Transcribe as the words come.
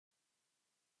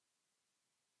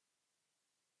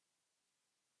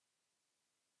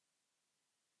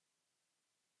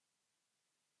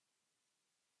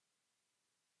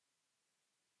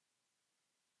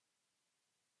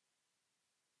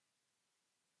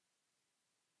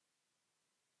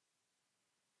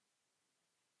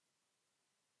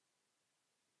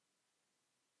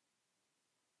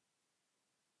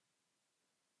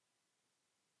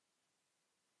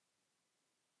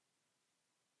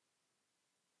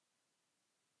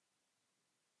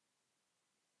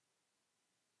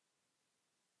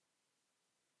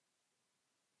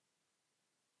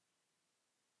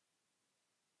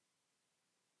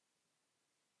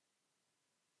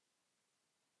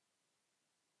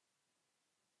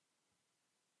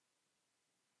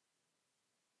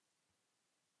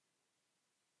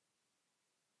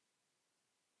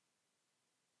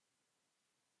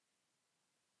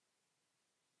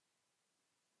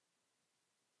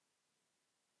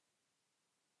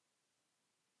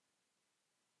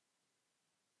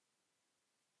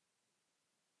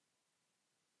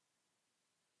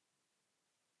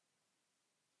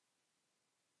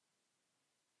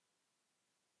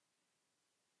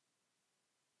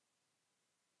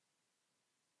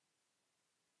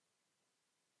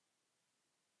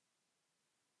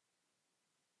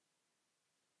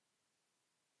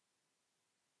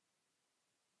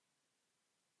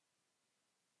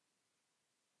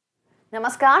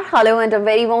Namaskar, hello and a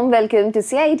very warm welcome to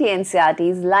CIET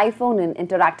NCERT's live phone-in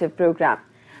interactive program.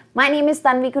 My name is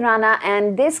Tanvi Khurana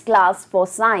and this class for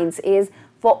science is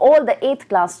for all the 8th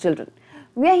class children.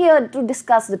 We are here to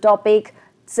discuss the topic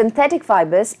synthetic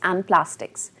fibers and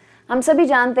plastics. हम सभी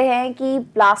जानते हैं कि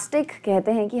plastic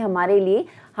कहते हैं कि हमारे लिए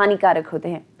हानिकारक होते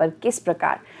हैं, पर किस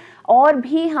प्रकार? और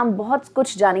भी हम बहुत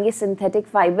कुछ जानेंगे सिंथेटिक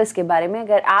फाइबर्स के बारे में।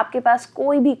 अगर आपके पास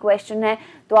कोई भी क्वेश्चन है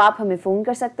तो आप हमें फ़ोन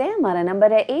कर सकते हैं। हमारा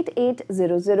नंबर है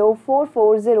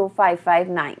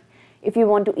 8800440559. If you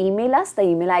want to email us, the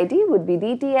email ID would be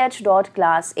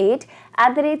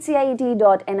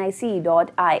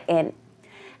dth.class8@ciet.nic.in.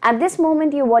 At this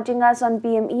moment, you're watching us on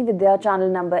PMeVIDYA channel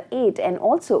number 8 and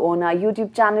also on our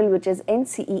YouTube channel, which is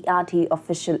NCERT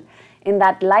Official. In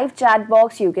that live chat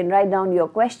box, you can write down your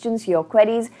questions, your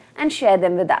queries and share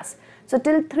them with us. So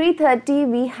till 3:30,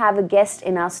 we have a guest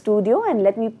in our studio and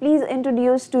let me please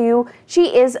introduce to you, she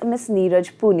is Miss Neeraj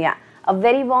Punia. A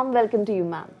very warm welcome to you,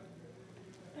 ma'am.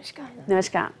 Namaskar.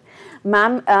 Namaskar.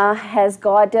 Ma'am has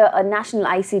got a National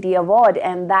ICT Award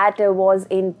and that was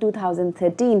in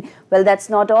 2013. Well, that's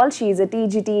not all. She is a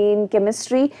TGT in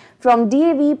Chemistry from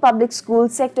DAV Public School,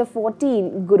 Sector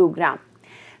 14, Gurugram.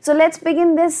 So let's begin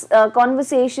this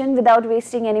conversation without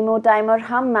wasting any more time और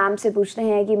हम ma'am से पूछते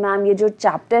हैं कि ma'am ये जो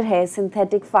chapter है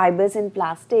synthetic fibres and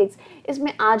plastics,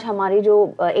 इसमें आज हमारे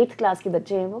जो 8th क्लास के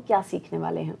बच्चे हैं वो क्या सीखने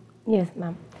वाले हैं? Yes,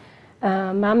 ma'am.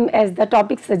 Ma'am, as the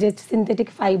topic suggests, synthetic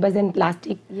fibers and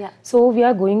plastic. Yeah. So we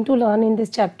are going to learn in this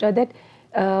chapter that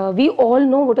we all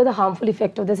know what are the harmful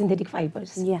effects of the synthetic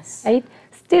fibers. Yes. Right?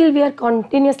 Still, we are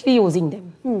continuously using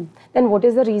them. Then what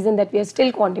is the reason that we are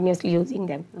still continuously using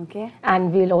them? Okay.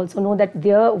 And we'll also know that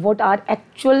what are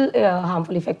actual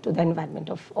harmful effects to the environment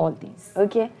of all these.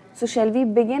 Okay. So shall we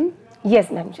begin? Yes,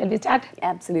 ma'am. Shall we start?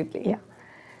 Absolutely. Yeah.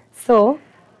 So,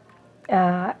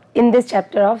 in this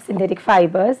chapter of synthetic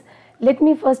fibers, let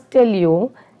me first tell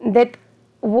you that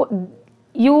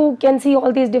you can see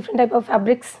all these different type of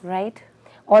fabrics. Right.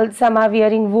 Some are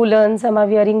wearing woolen, some are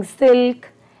wearing silk,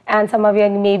 and some are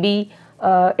wearing maybe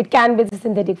it can be the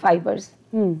synthetic fibers,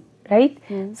 right?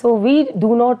 So we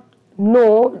do not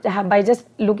know by just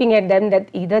looking at them that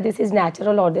either this is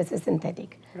natural or this is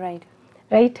synthetic. Right.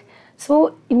 Right.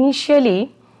 So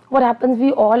initially, what happens?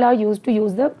 We all are used to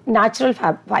use the natural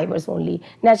fibers only.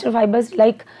 Natural fibers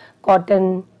like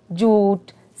cotton,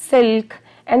 jute, silk,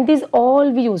 and these all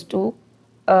we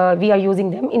are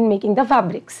using them in making the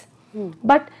fabrics.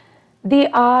 But they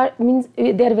are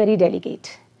very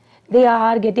delicate. They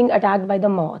are getting attacked by the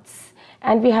moths,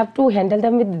 and we have to handle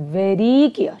them with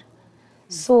very care.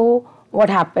 So what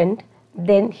happened?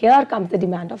 Then here comes the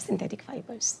demand of synthetic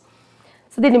fibers.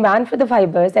 So the demand for the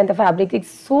fibers and the fabric is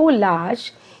so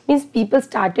large, means people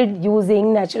started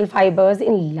using natural fibers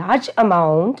in large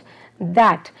amount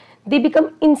that they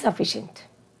become insufficient,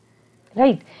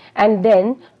 right? And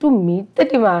then to meet the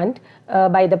demand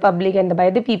by the public and by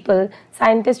the people,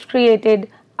 scientists created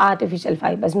artificial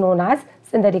fibers known as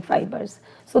synthetic fibers.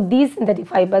 So these synthetic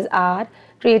fibers are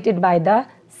created by the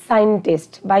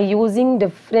scientists by using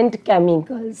different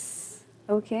chemicals.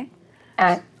 Okay.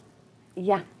 And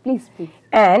yeah, please.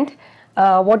 And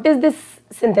what is this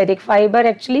synthetic fiber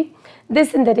actually?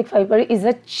 This synthetic fiber is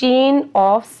a chain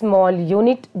of small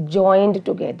units joined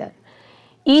together.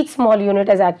 Each small unit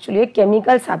is actually a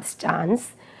chemical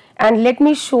substance. And let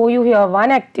me show you here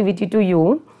one activity to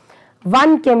you.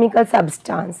 One chemical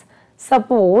substance.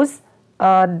 Suppose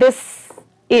this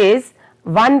is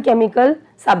one chemical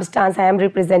substance I am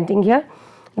representing here.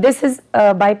 This is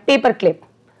by paper clip.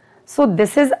 So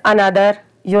this is another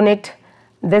unit.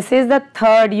 This is the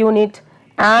third unit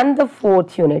and the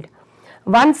fourth unit.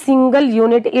 One single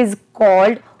unit is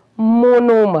called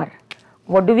monomer.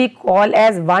 What do we call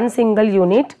as one single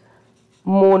unit?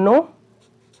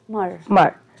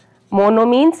 Monomer. Mono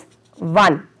means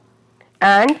one.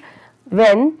 And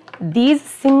when these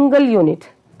single unit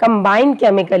combine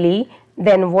chemically,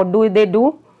 then what do? They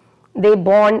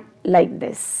bond like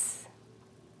this.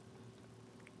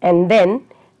 And then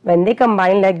when they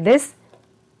combine like this,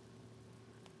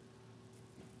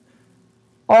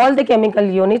 all the chemical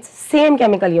units, same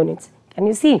chemical units. Can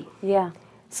you see? Yeah.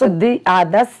 So they are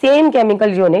the same chemical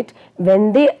unit.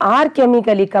 When they are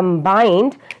chemically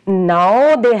combined,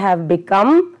 now they have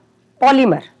become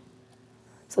polymer.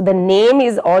 So the name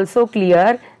is also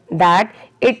clear that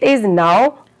it is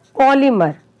now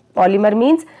polymer. Polymer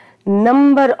means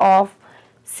number of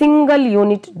single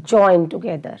unit joined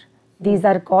together. These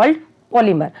are called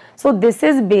polymer. So this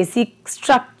is basic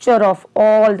structure of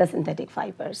all the synthetic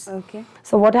fibers. Okay.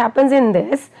 So what happens in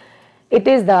this? It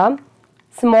is the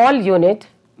small unit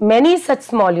many such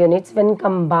small units when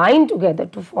combined together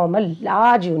to form a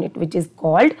large unit which is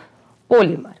called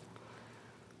polymer.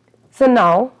 So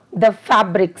now the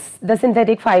fabrics, the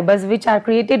synthetic fibers which are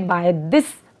created by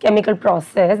this chemical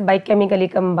process by chemically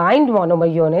combined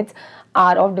monomer units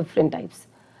are of different types: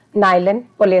 nylon,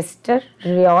 polyester,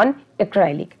 rayon,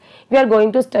 acrylic. We are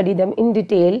going to study them in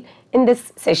detail in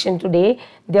this session today,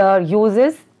 their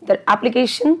uses, their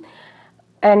application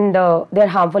and their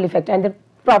harmful effect and the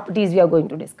properties we are going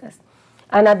to discuss.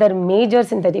 Another major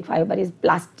synthetic fiber is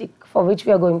plastic, for which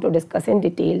we are going to discuss in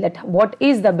detail that what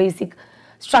is the basic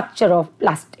structure of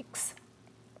plastics.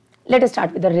 Let us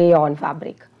start with the rayon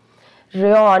fabric.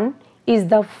 Rayon is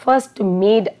the first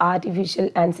made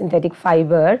artificial and synthetic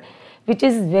fiber which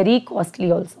is very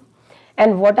costly also.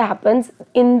 And what happens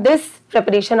in this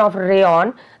preparation of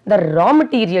rayon, the raw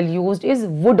material used is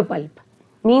wood pulp,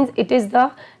 means it is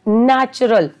the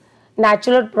natural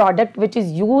product which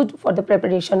is used for the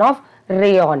preparation of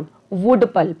rayon,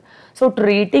 wood pulp. So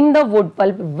treating the wood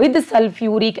pulp with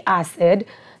sulfuric acid,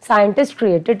 scientists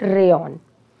created rayon.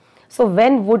 So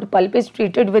when wood pulp is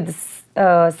treated with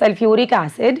sulfuric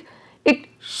acid, it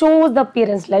shows the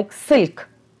appearance like silk,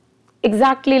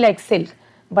 exactly like silk,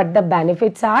 but the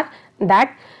benefits are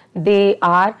that they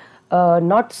are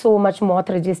not so much moth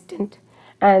resistant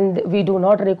and we do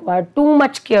not require too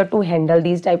much care to handle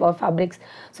these type of fabrics.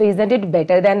 So isn't it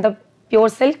better than the pure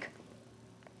silk?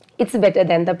 It's better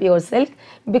than the pure silk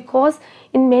because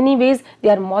in many ways they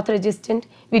are moth resistant.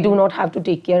 We do not have to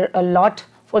take care a lot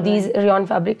for these rayon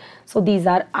fabric. So these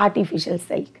are artificial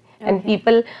silk. Okay. And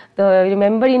people,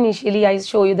 remember initially I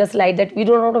show you the slide that we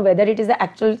do not know whether it is the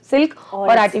actual silk or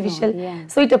artificial. Yeah.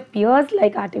 So it appears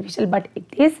like artificial, but it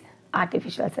is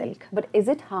artificial silk. But is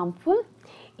it harmful?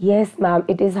 Yes, ma'am,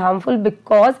 it is harmful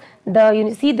because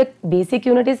you see the basic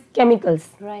unit is chemicals.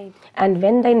 Right. And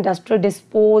when the industry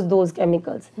dispose those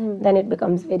chemicals, then it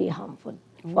becomes very harmful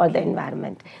for the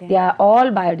environment. Okay. They are all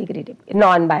biodegradable,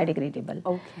 non-biodegradable.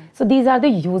 Okay. So these are the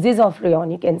uses of rayon,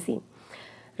 you can see.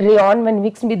 Rayon when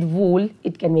mixed with wool,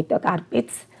 it can make the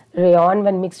carpets. Rayon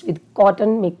when mixed with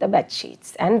cotton, make the bed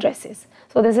sheets and dresses.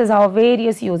 So this is how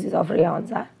various uses of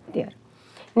rayons are there.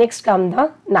 Next come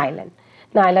the nylon.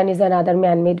 Nylon is another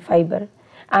man-made fiber,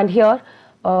 and here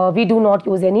we do not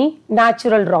use any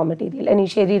natural raw material.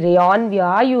 Initially rayon we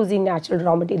are using natural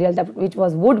raw material which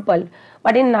was wood pulp,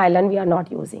 but in nylon we are not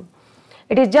using.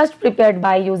 It is just prepared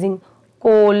by using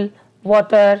coal,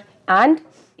 water and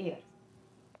air.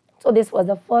 So this was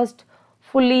the first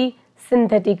fully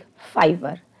synthetic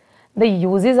fiber. The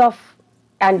uses of,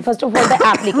 and first of all the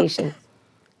application.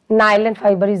 Nylon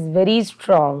fiber is very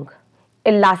strong,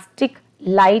 elastic,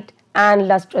 light and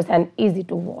lustrous and easy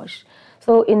to wash.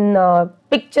 So in the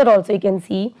picture also you can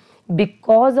see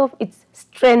because of its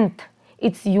strength,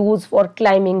 it's used for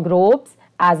climbing ropes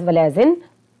as well as in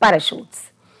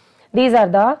parachutes. These are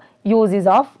the uses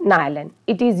of nylon.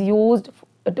 It is used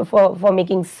for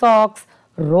making socks,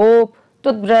 rope,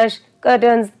 toothbrush,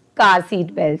 curtains, car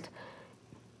seat belt.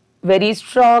 Very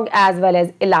strong as well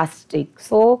as elastic.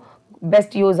 So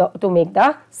best use to make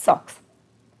the socks.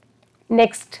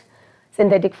 Next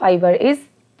synthetic fiber is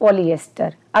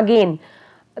polyester. Again,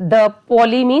 the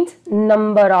poly means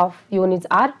number of units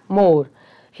are more.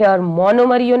 Here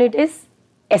monomer unit is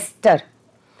ester.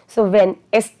 So when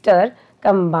ester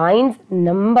combines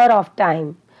number of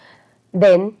time,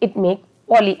 then it makes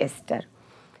polyester.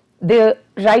 The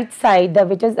right side,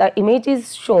 which is the image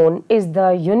is shown, is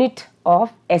the unit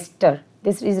of ester.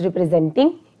 This is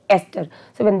representing ester.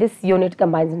 So when this unit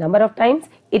combines number of times,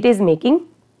 it is making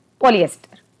polyester.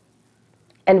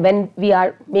 And when we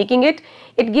are making it,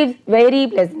 it gives very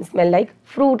pleasant smell, like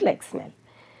fruit like smell.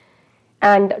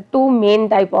 And two main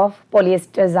type of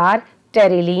polyesters are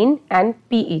terylene and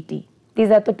PET.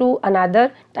 These are the two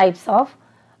another types of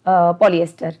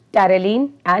polyester,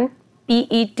 terylene and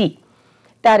PET.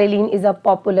 Terylene is a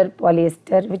popular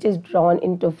polyester which is drawn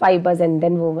into fibers and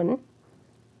then woven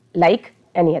like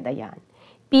any other yarn.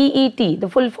 PET, the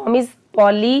full form is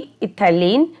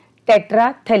polyethylene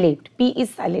tetraphthalate. P is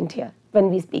silent here when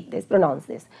we speak this, pronounce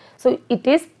this. So it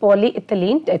is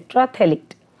polyethylene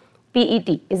tetraphthalate.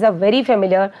 PET is a very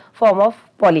familiar form of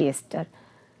polyester.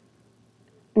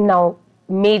 Now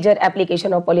major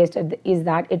application of polyester is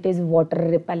that it is water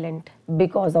repellent.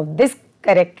 Because of this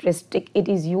characteristic, it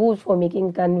is used for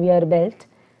making conveyor belt,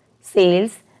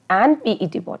 sails and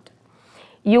PET bottle.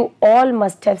 You all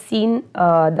must have seen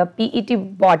the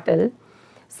PET bottle.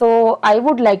 So I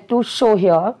would like to show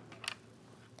here.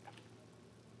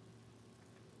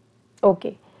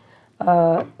 Okay,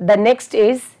 the next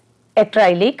is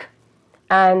acrylic,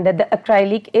 and the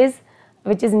acrylic is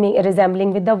which is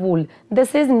resembling with the wool.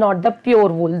 This is not the pure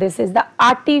wool. This is the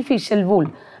artificial wool.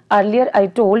 Earlier I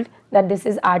told that this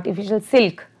is artificial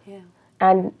silk. Yeah.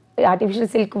 And artificial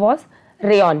silk was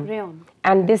rayon. Rayon.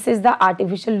 And this is the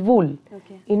artificial wool.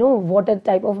 Okay. You know what a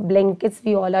type of blankets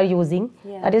we all are using.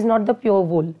 Yeah. That is not the pure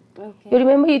wool. Okay. You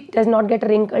remember it does not get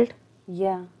wrinkled.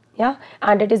 Yeah. Yeah.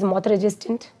 And it is moth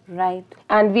resistant. Right.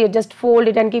 And we just fold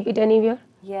it and keep it anywhere.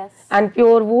 Yes. And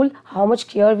pure wool, how much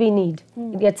care we need.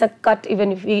 It gets a cut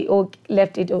even if we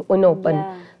left it unopen.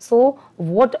 Yeah. So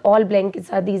what all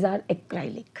blankets are, these are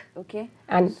acrylic. Okay.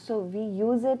 And so we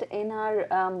use it in our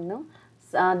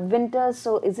winter.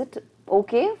 So is it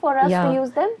okay for us to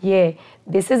use them? Yeah,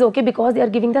 this is okay because they are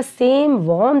giving the same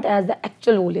warmth as the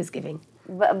actual wool is giving.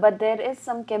 But there is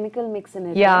some chemical mix in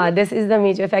it. Yeah, right? this is the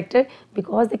major factor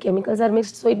because the chemicals are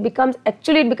mixed, so it becomes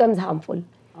harmful.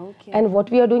 Okay. And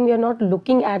what we are doing, we are not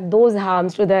looking at those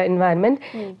harms to the environment.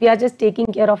 We are just taking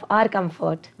care of our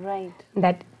comfort. Right.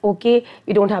 That okay,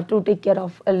 we don't have to take care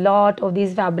of a lot of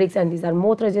these fabrics and these are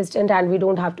moth resistant and we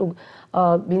don't have to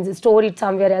store it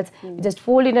somewhere else. We just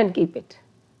fold it and keep it.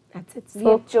 That's it. We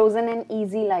have chosen an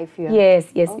easy life here.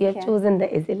 Yes, we Okay. have chosen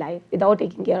the easy life without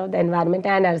taking care of the environment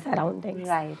and our surroundings.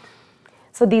 Right.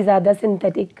 So these are the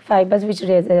synthetic fibers which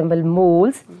resemble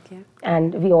molds, Okay.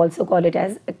 and we also call it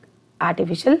as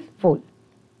artificial wool.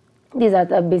 These are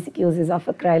the basic uses of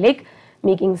acrylic,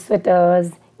 making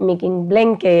sweaters, making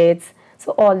blankets.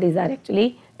 So all these are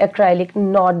actually acrylic,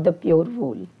 not the pure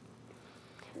wool.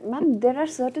 Ma'am, there are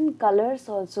certain colors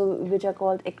also which are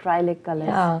called acrylic colors.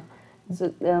 Yeah.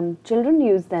 So children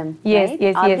use them. Yes,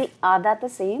 right? yes. Are that the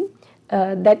same?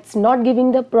 That's not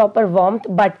giving the proper warmth,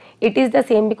 but it is the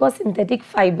same because synthetic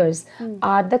fibers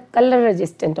are the color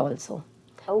resistant also.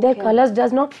 Their Okay. colors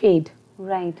does not fade.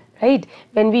 Right. Right?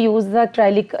 When we use the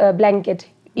acrylic blanket,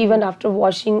 even after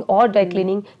washing or dry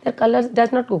cleaning, their colors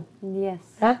does not go. Yes.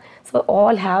 Huh? So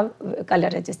all have color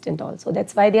resistant also.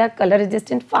 That's why they are color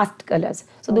resistant fast colors.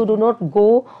 So they do not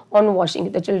go on washing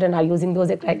if the children are using those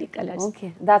acrylic colors.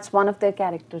 Okay. That's one of their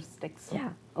characteristics. Yeah.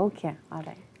 Okay. All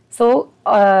right. So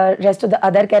rest of the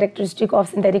other characteristic of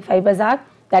synthetic fibers are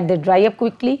that they dry up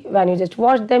quickly. When you just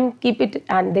wash them, keep it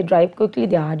and they dry up quickly.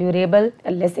 They are durable,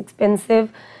 less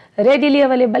expensive, readily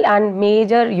available, and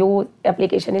major use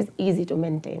application is easy to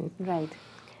maintain. Right.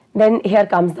 Then here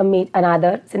comes the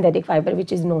another synthetic fiber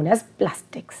which is known as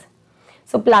plastics.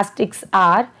 So plastics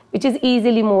are which is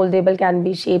easily moldable, can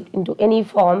be shaped into any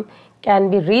form, can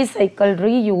be recycled,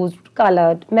 reused,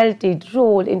 colored, melted,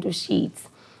 rolled into sheets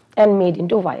and made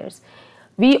into wires.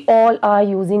 We all are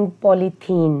using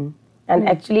polythene and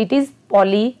actually it is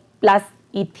poly plus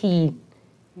ethene.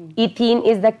 Ethene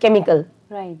is the chemical.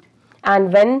 Right.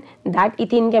 And when that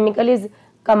ethene chemical is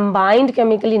combined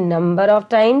chemically number of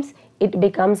times, it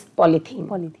becomes polythene.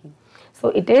 Polythene. So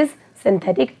it is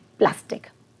synthetic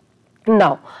plastic.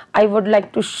 Now, I would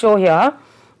like to show here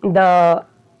the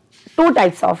two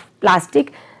types of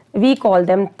plastic. We call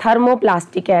them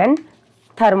thermoplastic and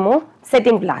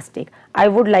thermosetting plastic. I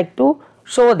would like to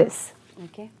show this.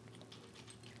 Okay.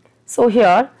 So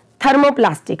here,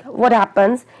 thermoplastic, what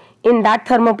happens in that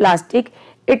thermoplastic,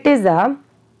 it is a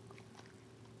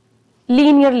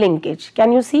linear linkage.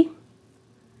 Can you see?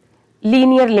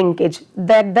 Linear linkage,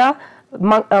 that the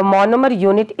monomer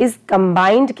unit is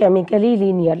combined chemically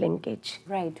linear linkage.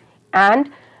 Right.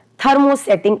 And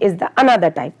thermosetting is the another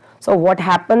type. So what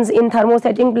happens in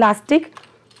thermosetting plastic?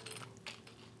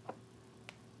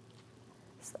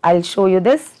 I'll show you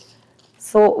this.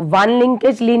 So one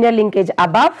linkage, linear linkage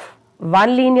above,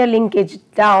 one linear linkage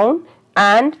down,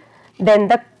 and then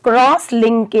the cross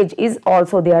linkage is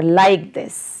also there like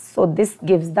this. So this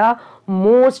gives the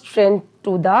more strength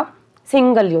to the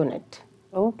single unit.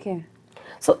 Okay.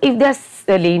 So if they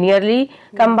are linearly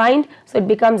combined, so it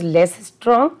becomes less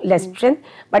strong, less strength.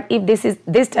 But if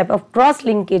this type of cross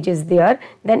linkage is there,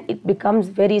 then it becomes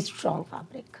very strong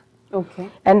fabric. Okay.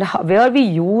 And where we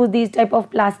use these type of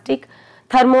plastic,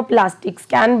 thermoplastics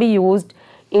can be used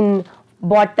in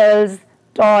bottles,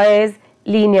 toys,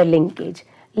 linear linkage.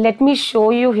 Let me show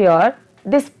you here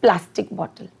this plastic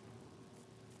bottle.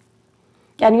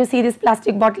 Can you see this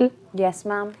plastic bottle? Yes,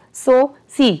 ma'am. So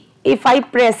see, if I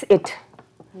press it,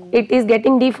 it is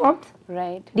getting deformed,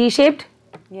 Right. D-shaped,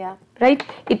 Yeah. right?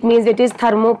 It means it is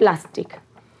thermoplastic.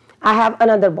 I have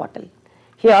another bottle.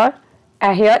 Here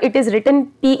it is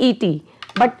written PET,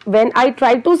 but when I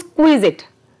try to squeeze it,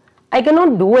 I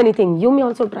cannot do anything. You may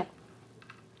also try.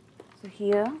 So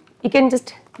here, You can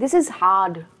just, this is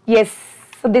hard. yes.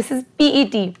 So this is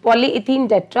PET, polyethylene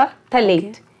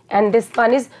tetraphthalate, and this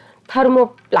one is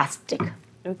thermoplastic.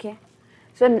 Okay.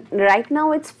 So right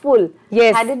now it's full.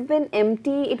 Yes. Had it been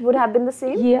empty, it would have been the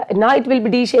same? Yeah, now it will be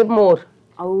D-shaped more.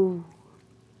 Oh.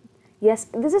 Yes,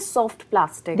 this is soft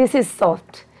plastic. This is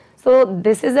soft. So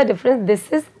this is the difference.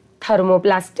 This is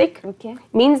thermoplastic. Okay.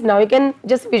 Means now you can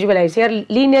just visualize. Here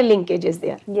linear linkage is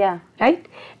there. Yeah. Right?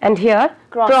 And here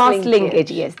cross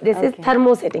linkage. Yes. This is Okay.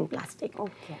 thermosetting plastic.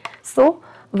 Okay. So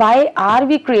why are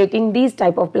we creating these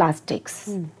type of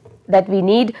plastics? That we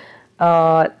need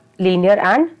linear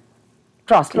and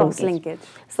cross linkage.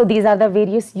 So these are the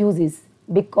various uses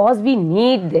because we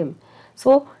need them.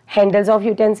 So handles of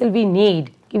utensil we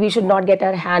need. We should not get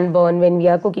our hand burn when we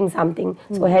are cooking something.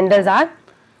 So handles are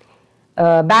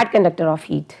bad conductor of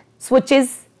heat.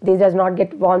 Switches, they does not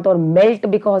get warmth or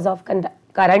melt because of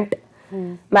current.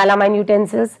 Melamine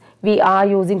utensils we are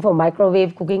using for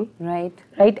microwave cooking. Right.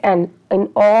 Right, and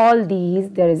in all these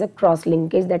there is a cross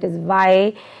linkage. That is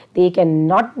why they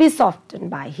cannot be softened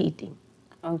by heating.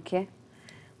 Okay.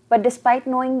 But despite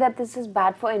knowing that this is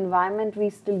bad for environment, we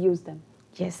still use them.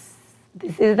 Yes,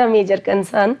 this is the major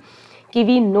concern. Ki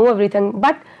we know everything,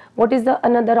 but what is the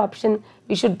another option?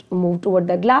 We should move toward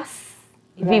the glass.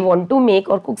 If we want to make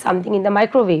or cook something in the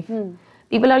microwave,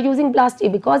 people are using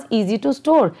plastic because easy to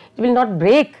store. It will not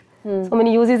break. So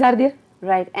many uses are there.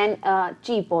 Right, and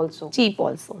cheap also. Cheap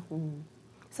also.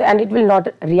 So and it will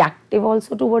not reactive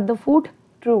also toward the food.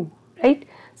 True. Right.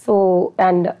 So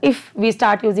and if we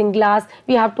start using glass,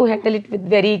 we have to handle it with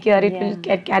very care. It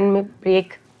will can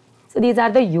break. So these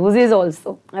are the uses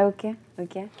also. Okay.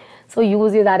 Okay. So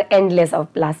uses are endless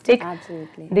of plastic.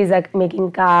 Absolutely. These are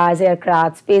making cars,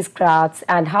 aircrafts, spacecrafts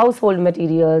and household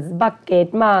materials,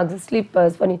 bucket, mugs,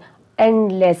 slippers,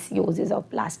 endless uses of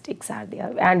plastics are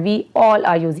there and we all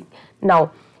are using.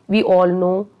 Now, we all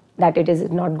know that it is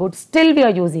not good. Still we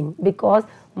are using because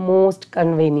most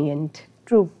convenient.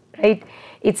 True. Right?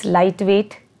 It's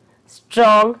lightweight,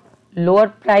 strong, lower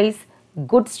price,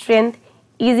 good strength,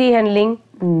 easy handling,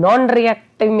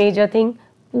 non-reactive major thing,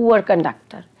 poor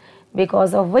conductor,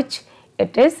 because of which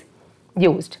it is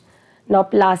used. Now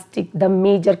plastic, the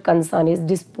major concern is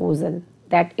disposal,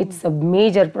 that it's a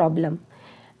major problem.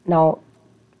 Now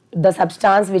the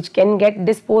substance which can get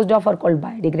disposed of are called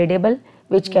biodegradable,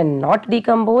 which cannot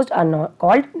decompose are not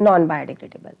called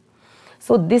non-biodegradable.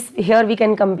 So this here we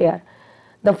can compare.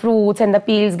 The fruits and the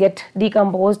peels get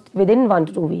decomposed within 1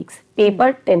 to 2 weeks.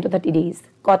 Paper 10 to 30 days.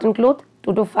 Cotton cloth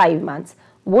 2 to 5 months.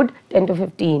 Wood 10 to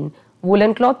 15.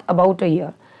 Woolen cloth about a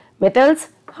year. Metals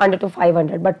 100 to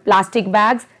 500. But plastic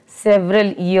bags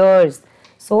several years.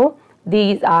 So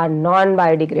these are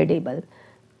non-biodegradable.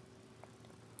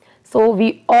 So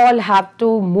we all have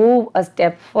to move a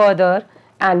step further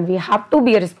and we have to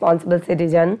be a responsible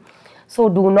citizen. So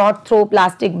do not throw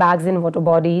plastic bags in water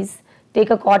bodies. Take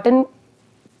a cotton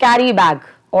carry bag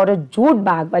or a jute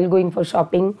bag while going for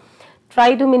shopping.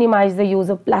 Try to minimize the use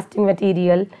of plastic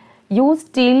material. Use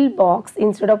steel box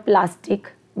instead of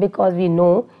plastic because we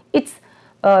know it's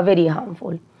very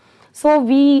harmful. So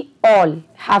we all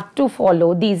have to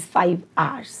follow these 5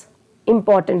 R's,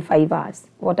 important 5 R's.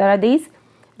 What are these?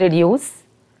 Reduce,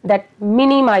 that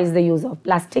minimize the use of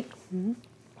plastic.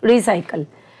 Recycle.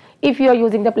 If you are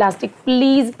using the plastic,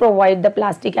 please provide the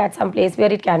plastic at some place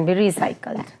where it can be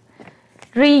recycled.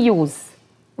 Reuse.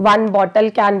 One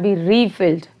bottle can be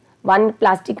refilled. One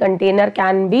plastic container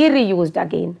can be reused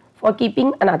again for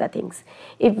keeping another things.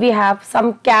 If we have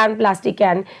some plastic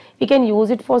can, we can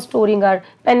use it for storing our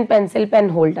pen, pencil, pen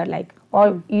holder like.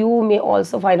 Or you may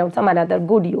also find out some another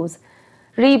good use.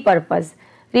 Repurpose.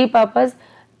 Repurpose,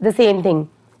 the same thing.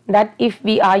 That if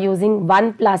we are using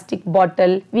one plastic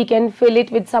bottle, we can fill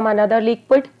it with some another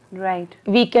liquid. Right.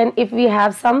 We can, if we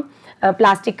have some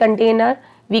plastic container,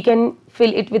 we can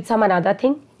fill it with some another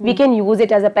thing. We can use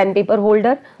it as a pen paper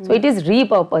holder. So it is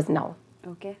repurposed now.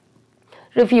 Okay.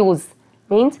 Refuse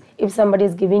means if somebody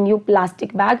is giving you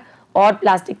plastic bag or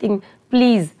plastic thing,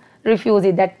 please refuse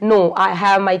it. That no, I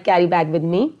have my carry bag with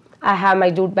me. I have my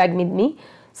jute bag with me.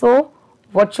 So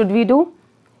what should we do?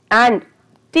 And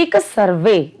take a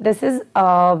survey. This is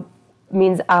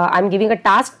means I'm giving a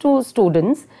task to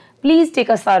students. Please take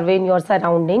a survey in your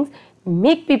surroundings.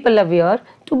 Make people aware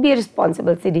to be a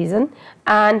responsible citizen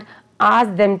and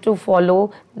ask them to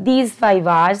follow these 5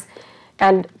 R's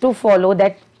and to follow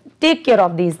that. Take care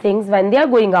of these things when they are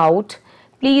going out.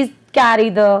 Please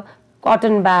carry the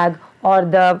cotton bag or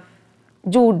the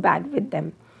jute bag with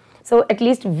them. So at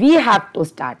least we have to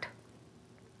start.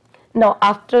 Now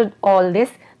after all this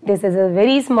is a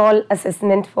very small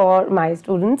assessment for my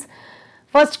students.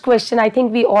 First question I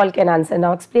think we all can answer.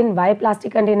 Now explain why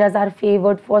plastic containers are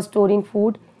favored for storing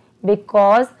food.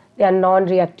 Because they are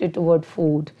non-reactive toward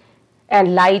food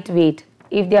and lightweight.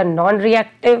 If they are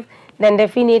non-reactive, then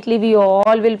definitely we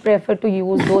all will prefer to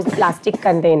use those plastic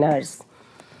containers.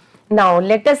 Now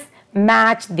let us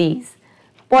match these.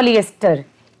 Polyester,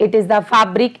 it is the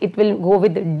fabric, it will go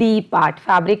with the D part,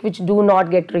 fabric which do not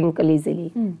get wrinkle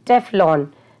easily.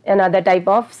 Teflon, another type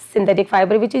of synthetic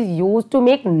fiber which is used to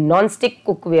make non-stick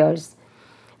cookwares.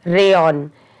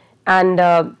 Rayon,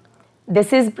 and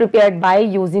this is prepared by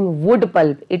using wood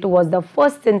pulp. It was the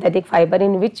first synthetic fiber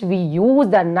in which we use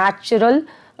the natural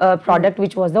product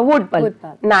which was the wood pulp.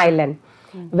 Nylon.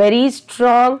 Very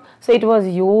strong, so it was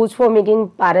used for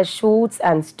making parachutes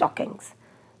and stockings.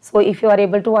 So if you are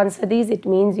able to answer these, it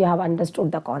means you have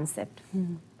understood the concept.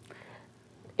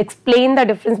 Explain the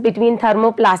difference between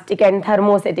thermoplastic and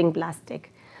thermosetting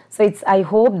plastic. So I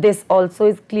hope this also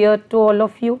is clear to all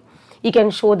of you. You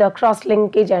can show the cross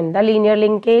linkage and the linear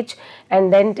linkage,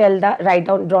 and then write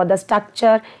down, draw the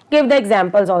structure, give the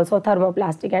examples also,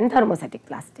 thermoplastic and thermosetting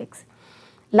plastics.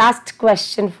 Last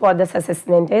question for this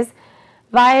assessment is,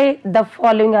 why the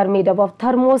following are made up of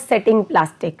thermosetting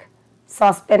plastic?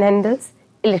 Saucepan handles,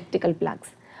 electrical plugs.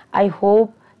 I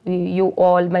hope you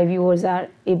all, my viewers, are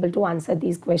able to answer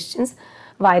these questions.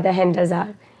 Why the handles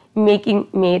are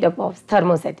made up of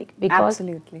thermosetting?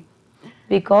 Absolutely.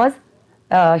 Because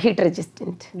heat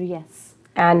resistant. Yes.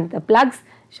 And the plugs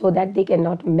show that they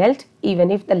cannot melt,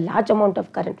 even if the large amount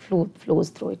of current flows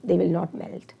through it, they will not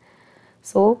melt.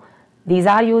 So these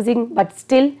are using, but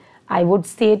still I would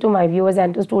say to my viewers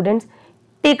and to students,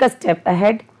 take a step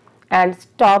ahead and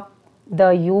stop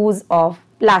the use of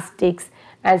plastics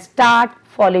and start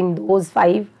following those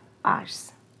 5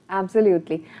 R's.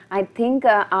 Absolutely. I think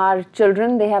our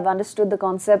children, they have understood the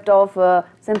concept of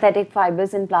synthetic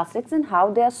fibers and plastics and how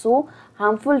they are so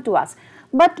harmful to us.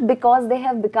 But because they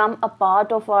have become a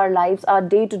part of our lives, our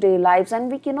day-to-day lives,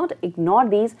 and we cannot ignore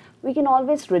these, we can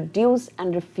always reduce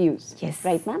and refuse. Yes.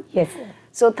 Right, ma'am? Yes.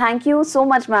 So thank you so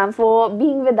much, ma'am, for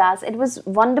being with us. It was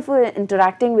wonderful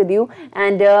interacting with you,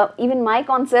 and even my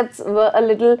concepts were a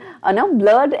little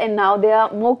blurred, and now they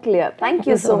are more clear. Thank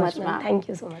you so much, ma'am. Thank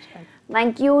you so much, ma'am.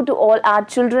 Thank you to all our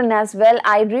children as well.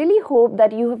 I really hope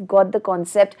that you have got the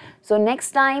concept. So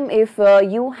next time, if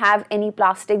you have any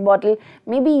plastic bottle,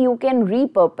 maybe you can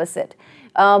repurpose it.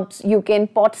 You can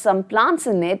pot some plants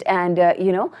in it and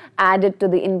add it to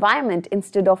the environment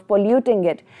instead of polluting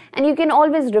it. And you can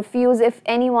always refuse if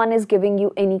anyone is giving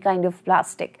you any kind of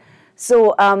plastic.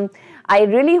 So I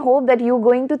really hope that you're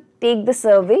going to take the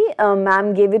survey.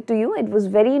 Ma'am gave it to you. It was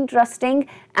very interesting,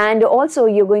 and also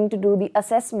you're going to do the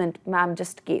assessment ma'am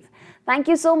just gave. Thank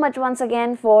you so much once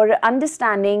again for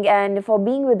understanding and for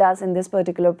being with us in this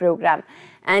particular program.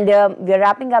 And we're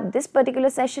wrapping up this particular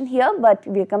session here, but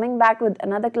we're coming back with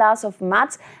another class of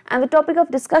maths, and the topic of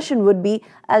discussion would be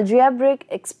algebraic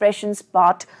expressions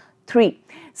part 3.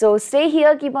 So stay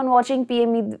here, keep on watching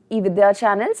eVidya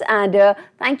channels, and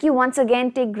thank you once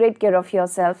again. Take great care of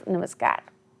yourself. Namaskar.